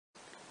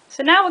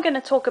So now we're going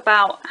to talk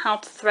about how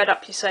to thread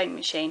up your sewing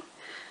machine.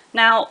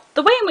 Now,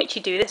 the way in which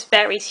you do this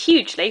varies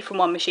hugely from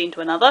one machine to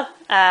another.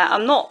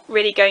 I'm not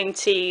really going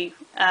to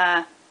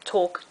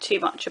talk too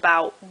much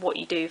about what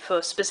you do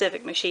for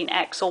specific machine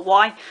X or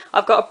Y.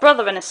 I've got a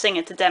brother and a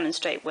singer to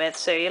demonstrate with,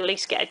 so you at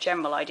least get a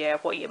general idea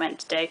of what you're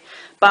meant to do.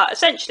 But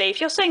essentially, if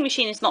your sewing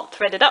machine is not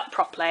threaded up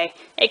properly,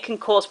 it can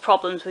cause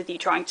problems with you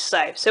trying to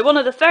sew. So one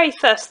of the very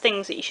first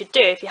things that you should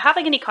do if you're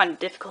having any kind of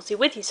difficulty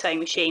with your sewing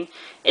machine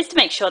is to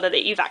make sure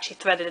that you've actually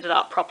threaded it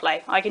up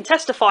properly. I can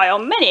testify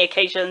on many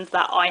occasions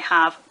that I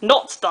have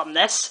not done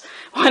this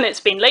when it's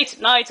been late at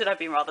night and I've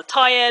been rather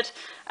tired.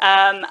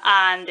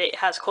 And it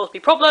has caused me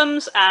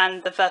problems,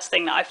 and the first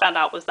thing that I found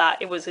out was that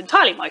it was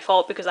entirely my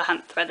fault because I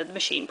hadn't threaded the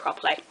machine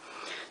properly.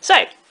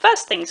 So,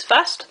 first things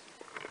first,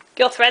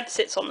 your thread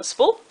sits on the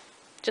spool,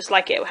 just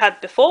like it had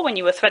before when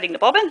you were threading the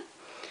bobbin.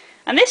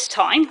 And this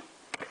time,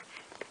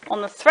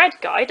 on the thread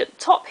guide at the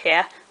top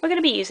here, we're going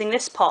to be using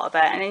this part of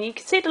it. And then you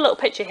can see the little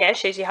picture here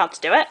shows you how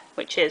to do it,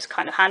 which is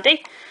kind of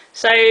handy.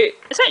 So,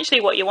 essentially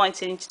what you're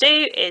wanting to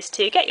do is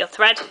to get your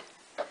thread,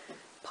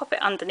 pop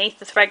it underneath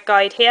the thread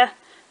guide here,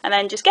 and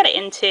then just get it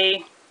into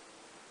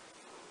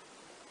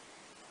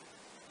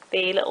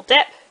the little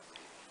dip,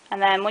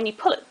 and then when you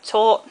pull it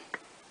taut,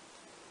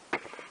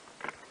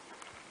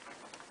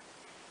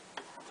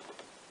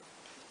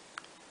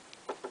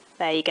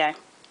 there you go.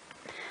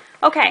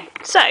 Okay,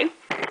 so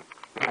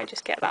I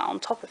just get that on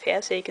top of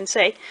here so you can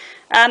see.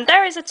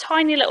 There is a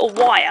tiny little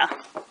wire.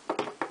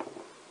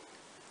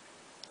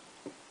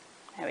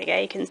 There we go,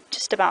 you can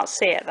just about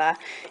see it there.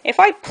 If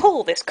I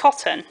pull this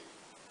cotton,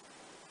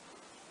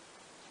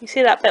 you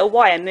see that bit of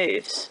wire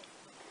moves.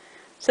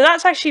 So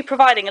that's actually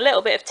providing a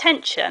little bit of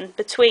tension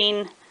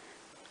between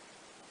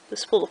the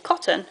spool of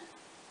cotton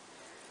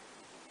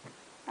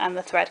and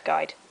the thread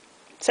guide.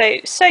 So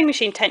sewing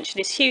machine tension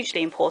is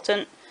hugely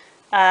important,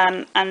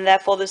 and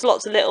therefore there's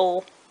lots of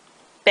little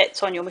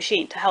bits on your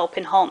machine to help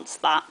enhance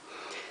that.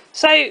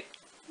 So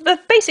the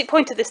basic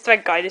point of this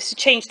thread guide is to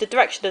change the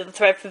direction of the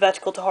thread from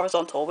vertical to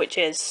horizontal, which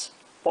is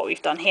what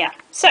we've done here.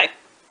 So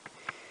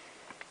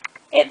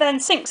it then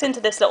sinks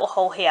into this little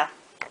hole here.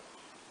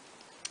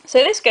 So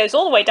this goes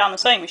all the way down the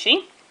sewing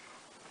machine,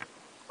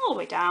 all the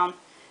way down,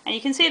 and you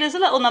can see there's a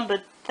little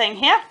numbered thing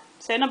here.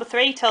 So number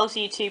 3 tells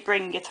you to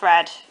bring your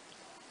thread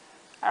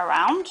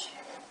around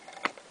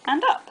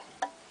and up.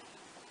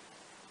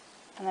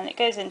 And then it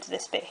goes into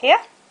this bit here.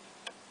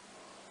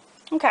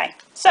 Okay,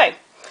 so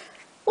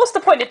what's the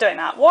point of doing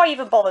that? Why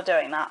even bother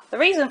doing that? The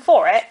reason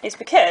for it is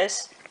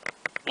because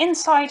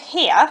inside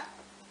here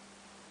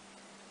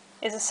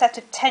is a set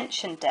of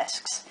tension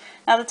discs.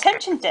 Now the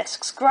tension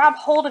discs grab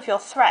hold of your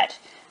thread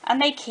and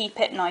they keep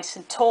it nice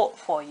and taut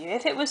for you.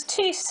 If it was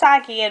too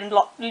saggy and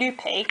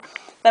loopy,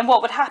 then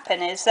what would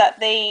happen is that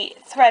the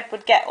thread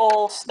would get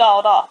all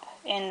snarled up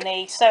in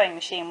the sewing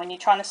machine when you're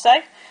trying to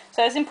sew.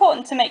 So it's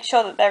important to make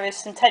sure that there is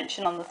some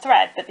tension on the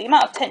thread, but the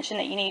amount of tension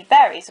that you need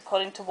varies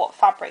according to what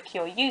fabric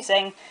you're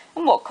using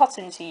and what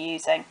cottons you're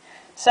using.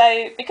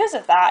 So because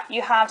of that,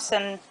 you have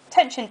some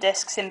tension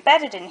discs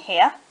embedded in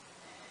here,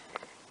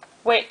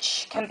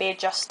 which can be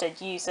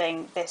adjusted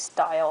using this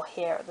dial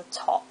here at the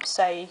top.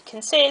 So you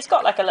can see it's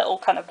got like a little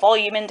kind of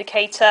volume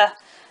indicator,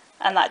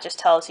 and that just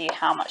tells you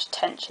how much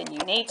tension you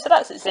need. So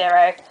that's at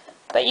 0,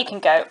 but you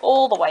can go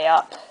all the way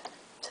up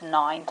to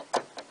 9.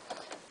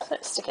 So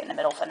let's stick it in the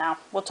middle for now.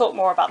 We'll talk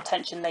more about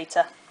tension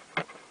later.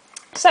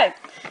 So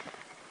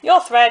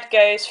your thread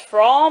goes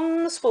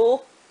from the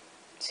spool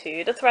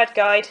to the thread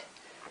guide,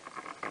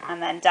 and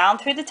then down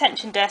through the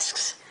tension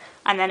discs,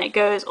 and then it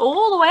goes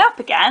all the way up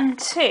again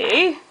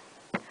to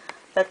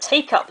the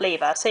take-up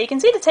lever. So you can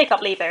see the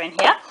take-up lever in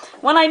here.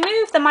 When I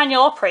move the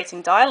manual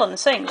operating dial on the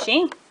sewing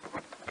machine,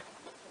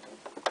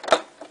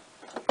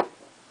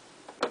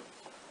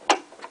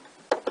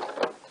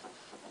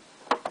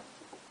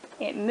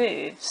 it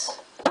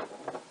moves.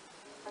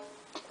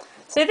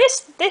 So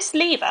this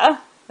lever,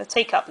 the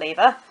take-up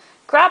lever,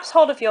 grabs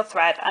hold of your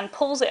thread and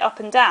pulls it up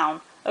and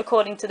down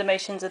according to the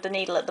motions of the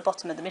needle at the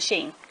bottom of the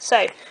machine.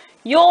 So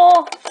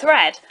your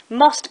thread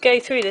must go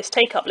through this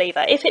take-up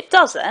lever. If it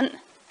doesn't,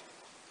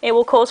 it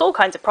will cause all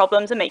kinds of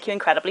problems and make you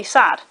incredibly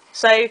sad.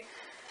 So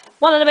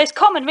one of the most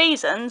common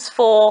reasons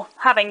for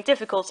having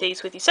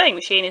difficulties with your sewing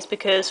machine is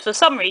because for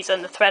some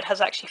reason the thread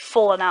has actually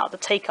fallen out of the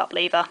take-up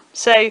lever.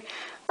 So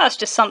that's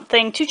just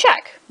something to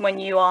check when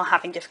you are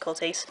having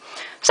difficulties.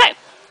 So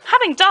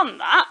having done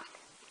that,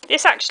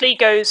 this actually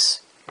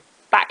goes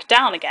back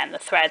down again, the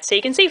thread. So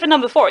you can see for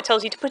number 4 it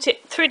tells you to put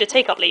it through the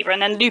take-up lever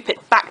and then loop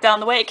it back down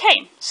the way it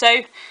came.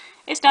 So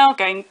it's now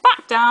going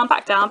back down,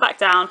 back down, back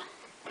down,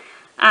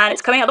 and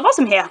it's coming out the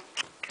bottom here.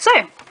 So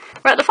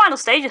we're at the final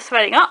stage of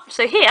threading up.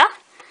 So here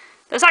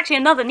there's actually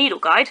another needle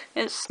guide.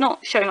 It's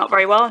not showing up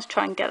very well. Let's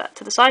try and get that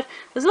to the side.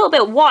 There's a little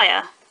bit of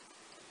wire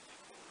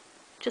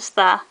just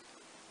there,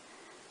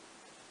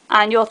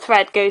 and your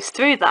thread goes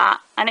through that,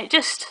 and it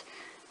just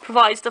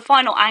provides the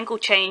final angle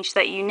change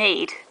that you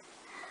need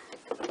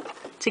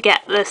to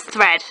get the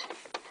thread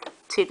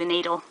to the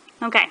needle.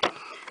 Okay,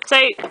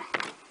 so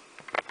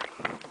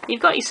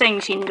you've got your sewing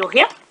machine needle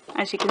here.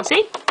 as you can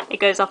see. It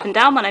goes up and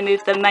down when I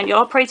move the manual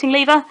operating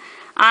lever,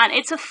 and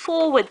it's a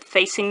forward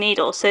facing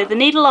needle, so the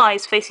needle eye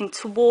is facing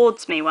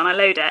towards me when I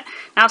load it.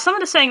 Now some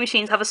of the sewing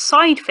machines have a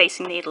side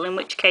facing needle, in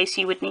which case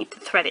you would need to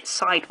thread it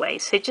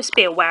sideways, so just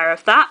be aware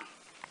of that.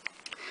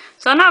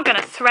 So I'm now going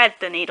to thread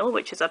the needle,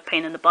 which is a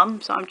pain in the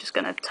bum, so I'm just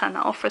going to turn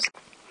that off for a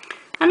second.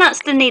 And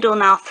that's the needle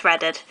now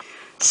threaded.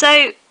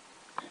 So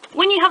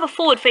when you have a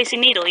forward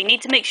facing needle, you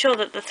need to make sure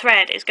that the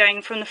thread is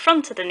going from the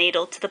front of the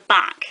needle to the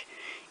back.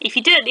 If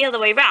you do it the other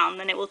way round,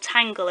 then it will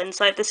tangle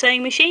inside the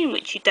sewing machine,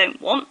 which you don't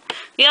want.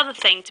 The other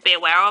thing to be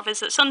aware of is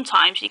that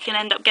sometimes you can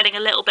end up getting a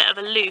little bit of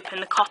a loop in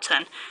the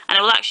cotton, and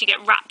it will actually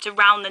get wrapped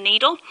around the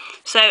needle.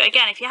 So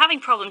again, if you're having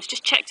problems,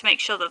 just check to make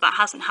sure that that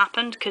hasn't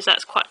happened, because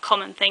that's quite a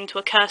common thing to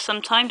occur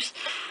sometimes.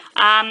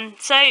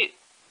 So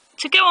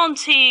to go on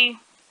to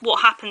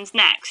what happens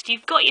next,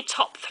 you've got your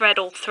top thread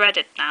all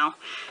threaded now.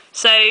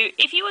 So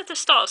if you were to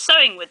start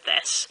sewing with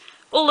this,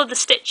 all of the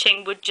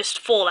stitching would just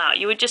fall out.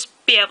 You would just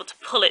be able to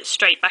pull it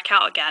straight back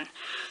out again.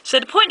 So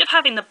the point of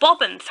having the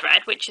bobbin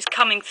thread, which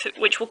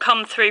will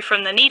come through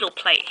from the needle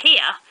plate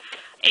here,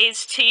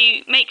 is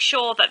to make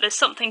sure that there's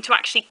something to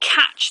actually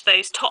catch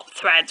those top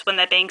threads when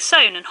they're being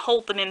sewn and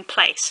hold them in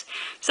place.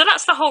 So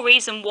that's the whole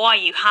reason why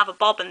you have a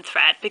bobbin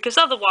thread, because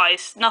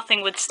otherwise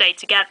nothing would stay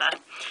together.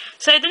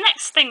 So the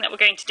next thing that we're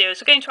going to do is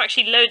we're going to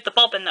actually load the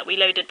bobbin that we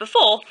loaded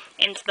before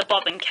into the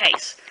bobbin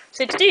case.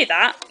 So to do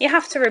that, you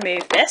have to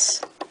remove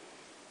this.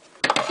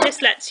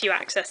 This lets you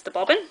access the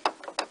bobbin.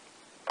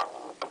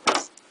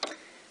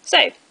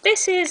 So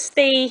this is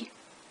the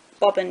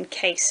bobbin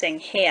casing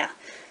here.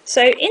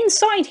 So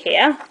inside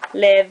here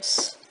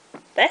lives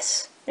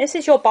this. This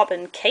is your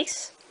bobbin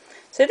case.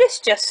 So this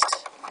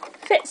just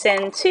fits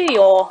into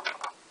your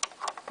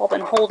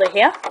bobbin holder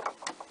here,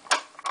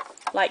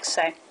 like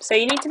so. So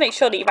you need to make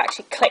sure that you've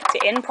actually clicked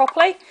it in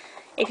properly.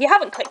 If you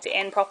haven't clicked it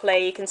in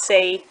properly, you can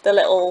see the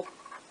little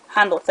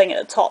handle thing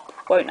at the top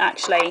won't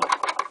actually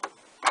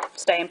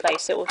stay in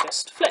place. It will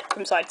just flip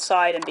from side to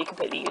side and be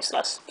completely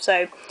useless.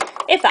 So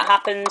if that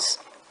happens,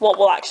 what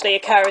will actually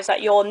occur is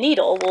that your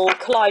needle will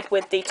collide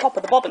with the top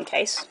of the bobbin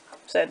case,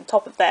 so the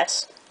top of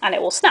this, and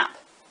it will snap,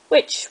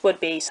 which would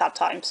be sad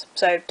times.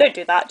 So don't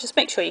do that, just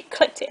make sure you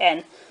clicked it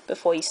in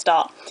before you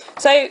start.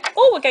 So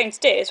all we're going to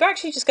do is we're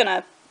actually just going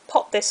to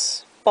pop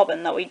this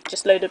bobbin that we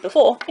just loaded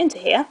before into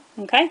here.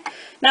 Okay,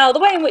 now the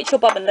way in which your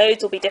bobbin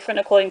loads will be different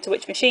according to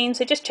which machine,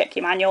 so just check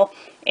your manual.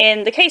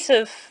 In the case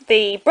of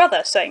the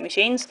Brother sewing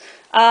machines,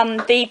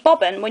 the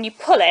bobbin, when you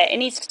pull it, it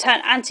needs to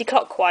turn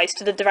anti-clockwise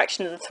to the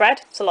direction of the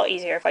thread. It's a lot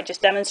easier if I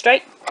just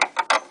demonstrate.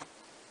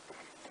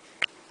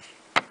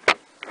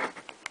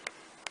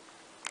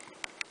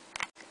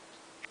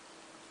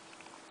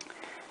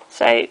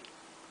 So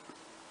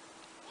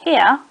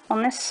here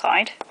on this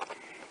side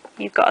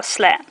you've got a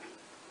slit.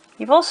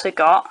 You've also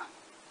got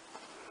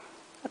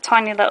a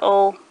tiny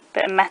little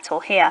bit of metal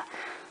here.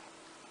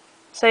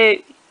 So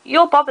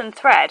your bobbin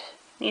thread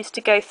needs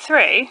to go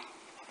through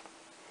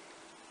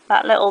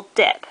that little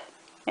dip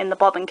in the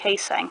bobbin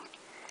casing.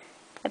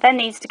 It then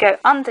needs to go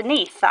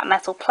underneath that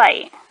metal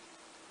plate,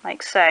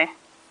 like so.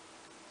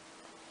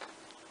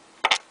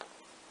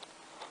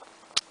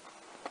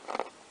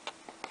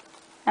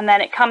 And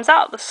then it comes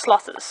out the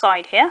slot at the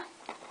side here,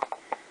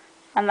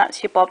 and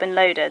that's your bobbin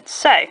loaded.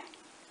 So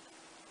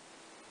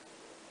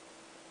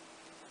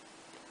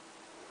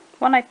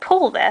when I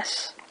pull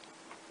this,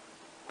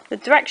 the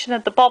direction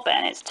of the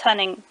bobbin is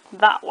turning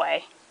that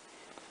way.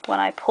 When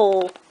I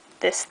pull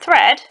this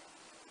thread,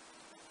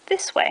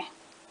 this way.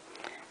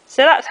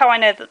 So that's how I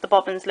know that the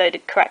bobbin's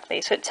loaded correctly.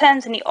 So it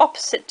turns in the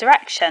opposite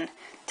direction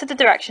to the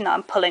direction that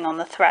I'm pulling on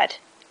the thread.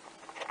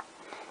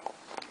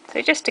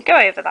 So just to go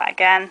over that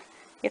again,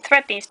 your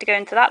thread needs to go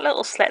into that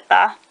little slit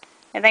there.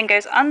 It then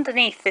goes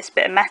underneath this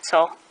bit of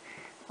metal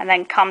and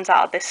then comes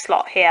out of this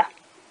slot here.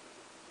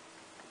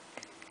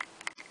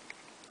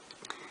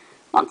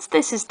 Once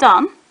this is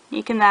done,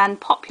 you can then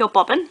pop your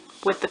bobbin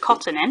with the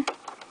cotton in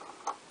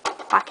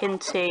back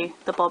into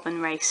the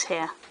bobbin race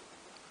here.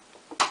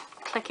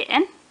 Click it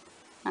in,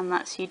 and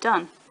that's you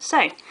done.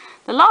 So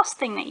the last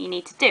thing that you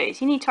need to do is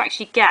you need to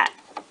actually get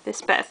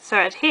this bit of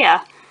thread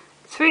here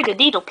through the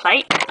needle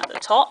plate at the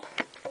top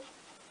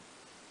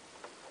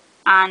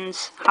and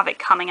have it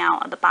coming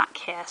out at the back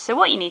here. So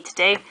what you need to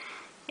do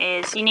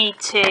is you need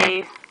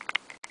to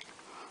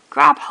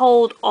grab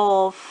hold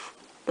of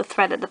the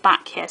thread at the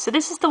back here. So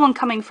this is the one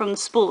coming from the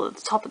spool at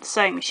the top of the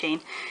sewing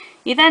machine.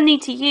 You then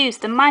need to use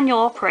the manual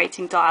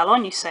operating dial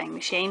on your sewing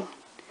machine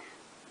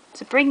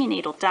to bring your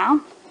needle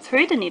down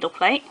through the needle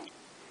plate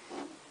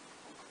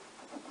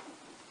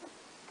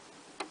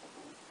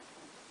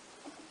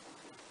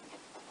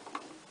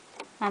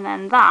and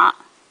then that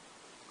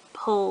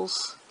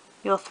pulls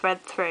your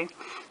thread through.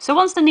 So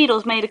once the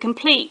needle's made a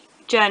complete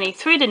journey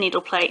through the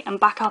needle plate and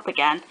back up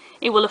again,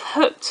 it will have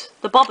hooked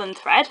the bobbin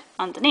thread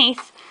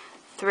underneath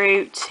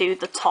through to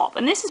the top.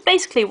 And this is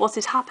basically what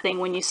is happening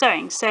when you're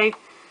sewing. So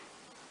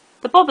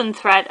the bobbin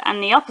thread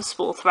and the upper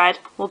spool thread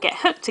will get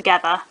hooked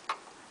together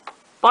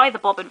by the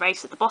bobbin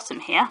race at the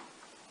bottom here.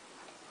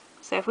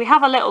 So if we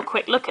have a little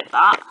quick look at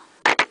that,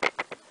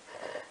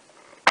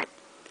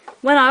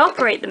 when I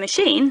operate the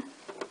machine,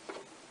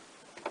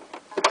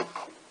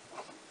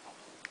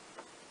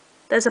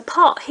 there's a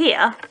part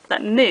here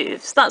that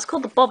moves. That's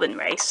called the bobbin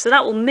race. So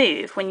that will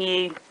move when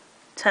you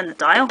turn the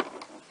dial.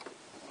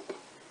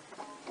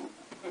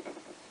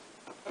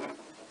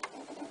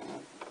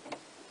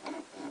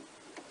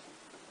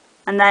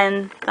 And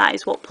then that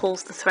is what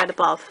pulls the thread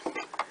above.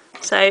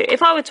 So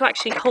if I were to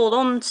actually hold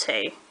on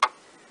to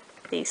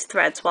these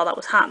threads while that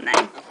was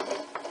happening,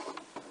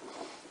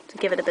 to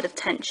give it a bit of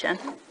tension.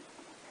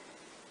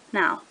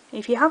 Now,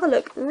 if you have a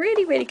look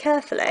really, really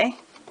carefully,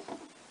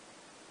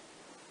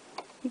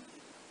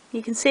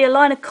 you can see a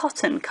line of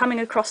cotton coming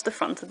across the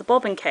front of the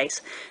bobbin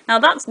case. Now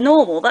that's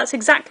normal, that's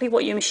exactly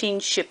what your machine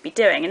should be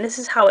doing, and this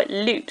is how it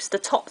loops the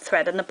top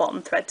thread and the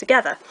bottom thread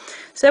together.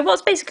 So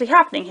what's basically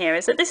happening here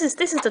is that this is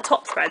the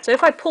top thread, so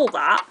if I pull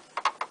that,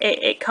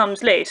 it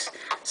comes loose.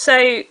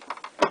 So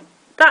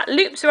that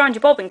loops around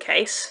your bobbin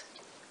case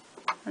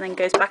and then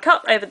goes back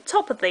up over the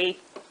top of the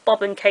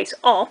bobbin case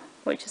op,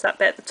 which is that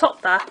bit at the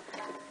top there,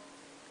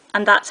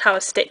 and that's how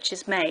a stitch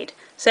is made.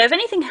 So if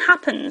anything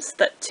happens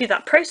to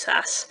that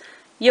process,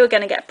 you're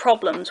going to get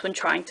problems when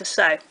trying to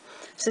sew.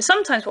 So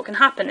sometimes what can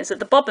happen is that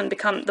the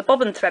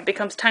bobbin thread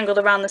becomes tangled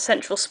around the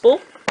central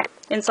spool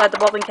inside the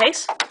bobbin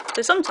case.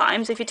 So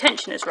sometimes if your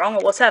tension is wrong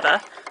or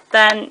whatever,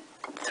 then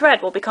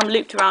thread will become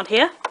looped around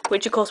here,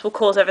 which of course will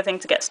cause everything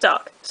to get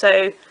stuck.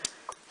 So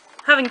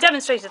having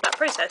demonstrated that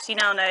process, you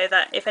now know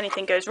that if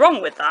anything goes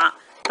wrong with that,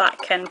 that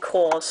can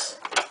cause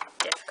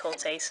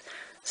difficulties.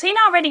 So you're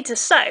now ready to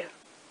sew.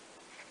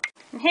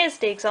 And here's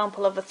the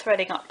example of a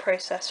threading up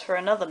process for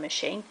another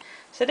machine.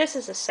 So this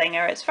is a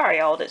Singer, it's very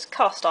old, it's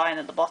cast iron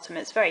at the bottom,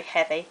 it's very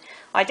heavy.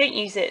 I don't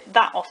use it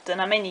that often,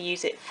 I mainly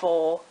use it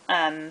for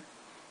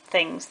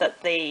things that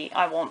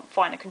I want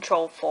finer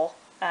control for,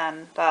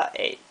 but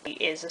it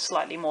is a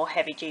slightly more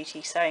heavy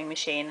duty sewing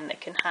machine and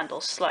it can handle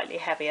slightly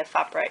heavier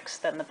fabrics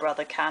than the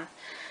Brother can.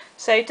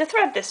 So to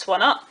thread this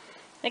one up,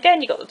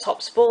 again you've got the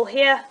top spool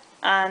here,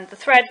 and the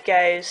thread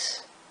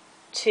goes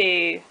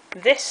to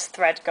this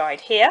thread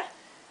guide here.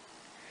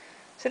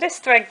 So this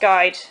thread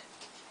guide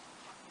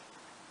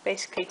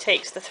basically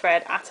takes the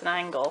thread at an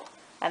angle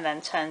and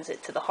then turns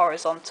it to the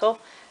horizontal.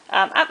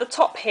 At the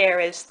top here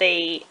is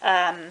the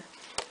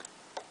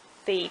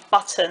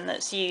button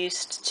that's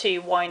used to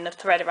wind the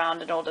thread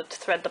around in order to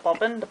thread the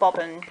bobbin. The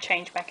bobbin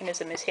change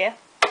mechanism is here.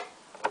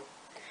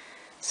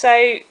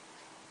 So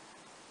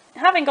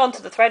having gone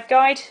to the thread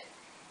guide,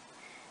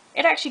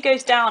 it actually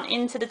goes down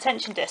into the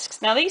tension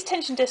discs. Now these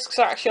tension discs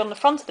are actually on the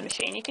front of the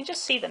machine, you can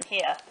just see them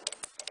here.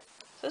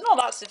 So it's not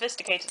that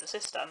sophisticated a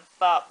system,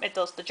 but it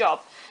does the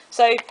job.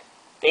 So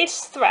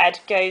this thread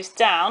goes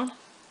down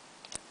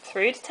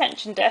through the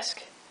tension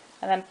disc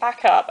and then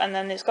back up, and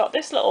then it's got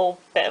this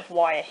little bit of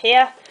wire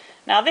here.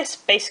 Now this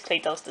basically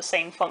does the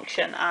same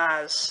function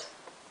as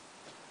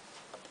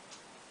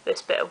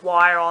this bit of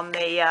wire on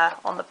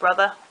the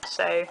Brother.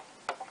 So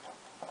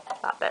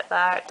that bit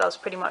there, it does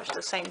pretty much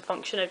the same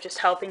function of just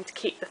helping to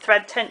keep the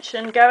thread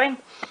tension going.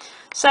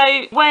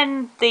 So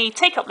when the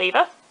take-up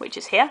lever, which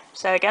is here,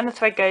 so again the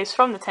thread goes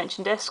from the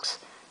tension discs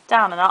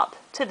down and up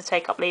to the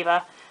take-up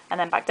lever and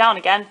then back down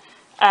again.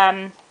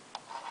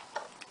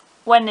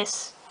 When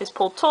this is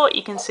pulled taut,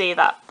 you can see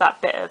that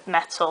that bit of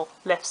metal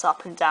lifts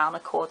up and down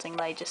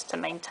accordingly just to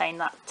maintain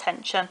that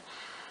tension.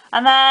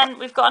 And then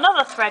we've got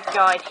another thread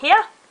guide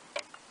here.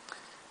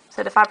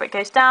 So the fabric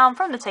goes down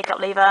from the take-up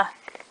lever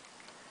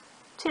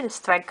to this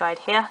thread guide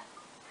here.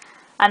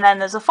 And then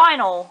there's a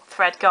final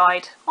thread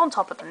guide on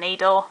top of the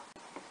needle.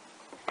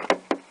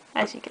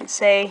 As you can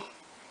see,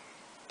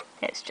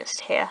 it's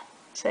just here.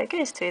 So it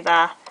goes through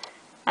there,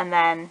 and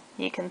then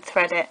you can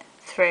thread it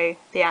through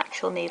the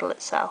actual needle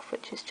itself,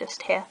 which is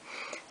just here.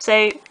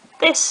 So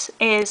this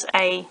is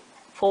a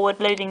forward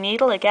loading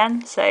needle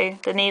again, so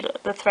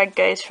the thread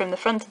goes from the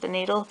front of the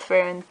needle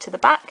through into the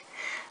back.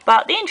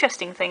 But the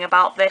interesting thing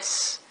about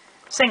this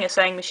Singer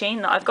sewing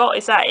machine that I've got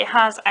is that it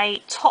has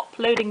a top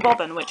loading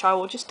bobbin, which I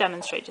will just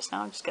demonstrate just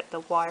now. I'll just get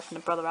the wire from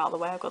the Brother out of the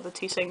way. I've got the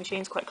two sewing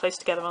machines quite close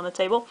together on the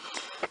table.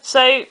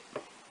 So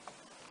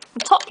the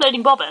top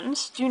loading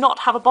bobbins do not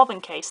have a bobbin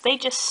case, they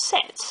just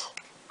sit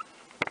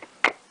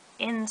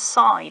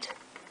inside.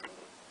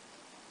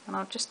 And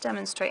I'll just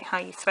demonstrate how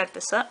you thread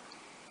this up.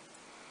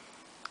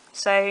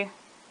 So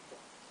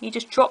you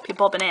just drop your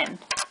bobbin in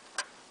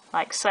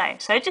like so.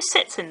 So it just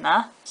sits in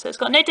there, so it's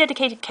got no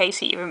dedicated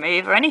case that you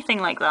remove or anything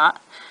like that.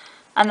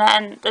 And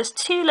then there's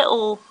two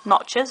little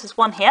notches, there's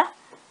one here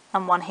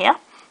and one here.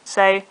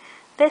 So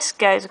this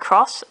goes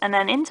across and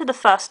then into the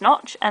first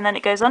notch, and then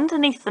it goes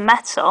underneath the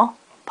metal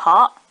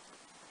part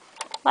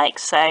like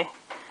so,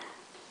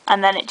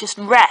 and then it just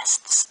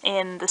rests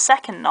in the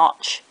second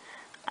notch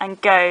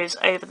and goes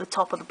over the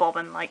top of the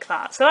bobbin like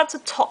that. So that's a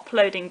top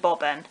loading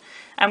bobbin.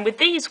 And with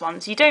these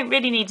ones, you don't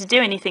really need to do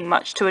anything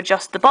much to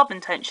adjust the bobbin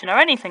tension or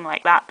anything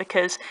like that,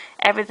 because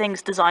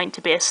everything's designed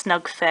to be a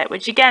snug fit,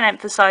 which again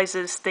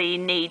emphasises the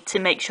need to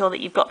make sure that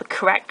you've got the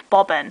correct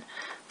bobbin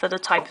for the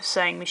type of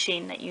sewing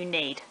machine that you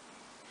need.